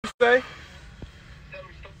Say? Tell him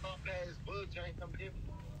stop past Bud, Jane, come get me.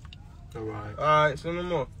 All right, say no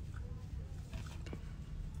more.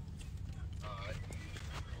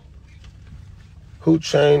 Who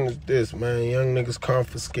chain is this, man? Young niggas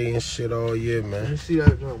confiscating shit all year, man. Let me see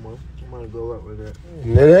that jump, man. I'm gonna go up with that.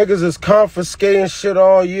 The niggas is confiscating shit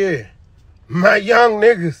all year. My young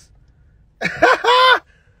niggas.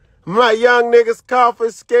 My young niggas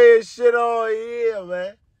confiscating shit all year,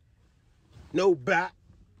 man. No back.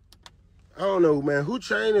 I don't know, man. Who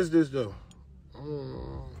chain is this, though?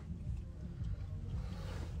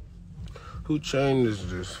 Who chain is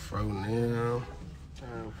this, bro, now?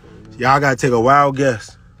 Y'all gotta take a wild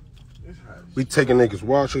guess. We taking niggas'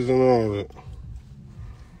 watches and all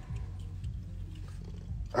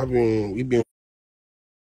that. We been.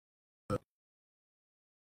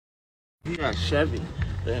 He got Chevy,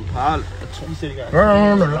 the Impala. He said he got. Bro,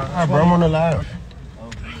 I'm on the live, bro. I'm on the live.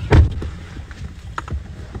 Okay.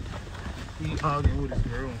 He arguing with his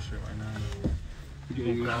girl and shit right now.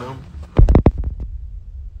 You know?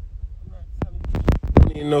 I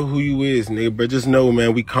don't even know who you is, nigga, but just know,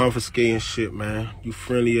 man, we confiscating shit, man. You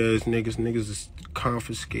friendly ass niggas. Niggas is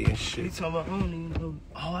confiscating shit. He talking about, I don't even know.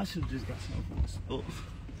 Oh, I should have just got something from the store.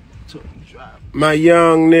 My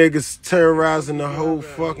young niggas terrorizing the whole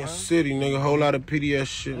fucking city, nigga. Whole lot of PDS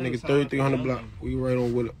shit, nigga. 3300 block. We right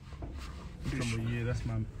on with it. Yeah, that's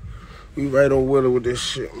my. We right on with it with this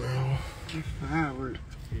shit, man. Fireworks.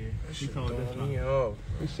 Yeah, she told this one.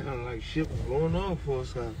 It sounded like shit was going on for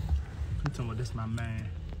us. He talking about this my man.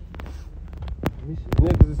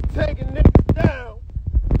 Niggas is taking niggas down.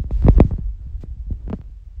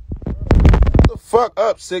 The fuck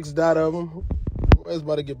up, 6 dot of them. Who's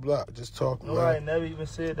about to get blocked? Just talking. Nobody never even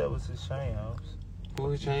said that was his chain house.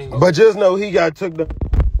 Who his chain? But just know he got took the.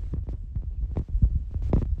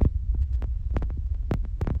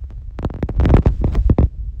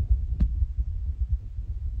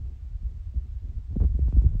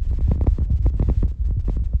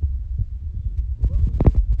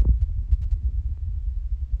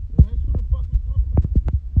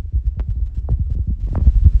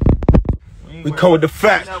 We come with the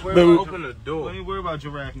facts. Open the door. We ain't worried about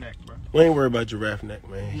Giraffe Neck, bro. We ain't worried about Giraffe Neck,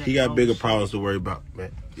 man. He got bigger problems to worry about,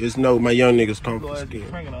 man. It's no, my young niggas confiscated.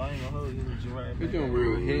 He doing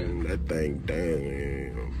real hit. That thing,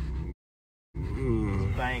 damn.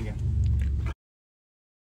 Banging.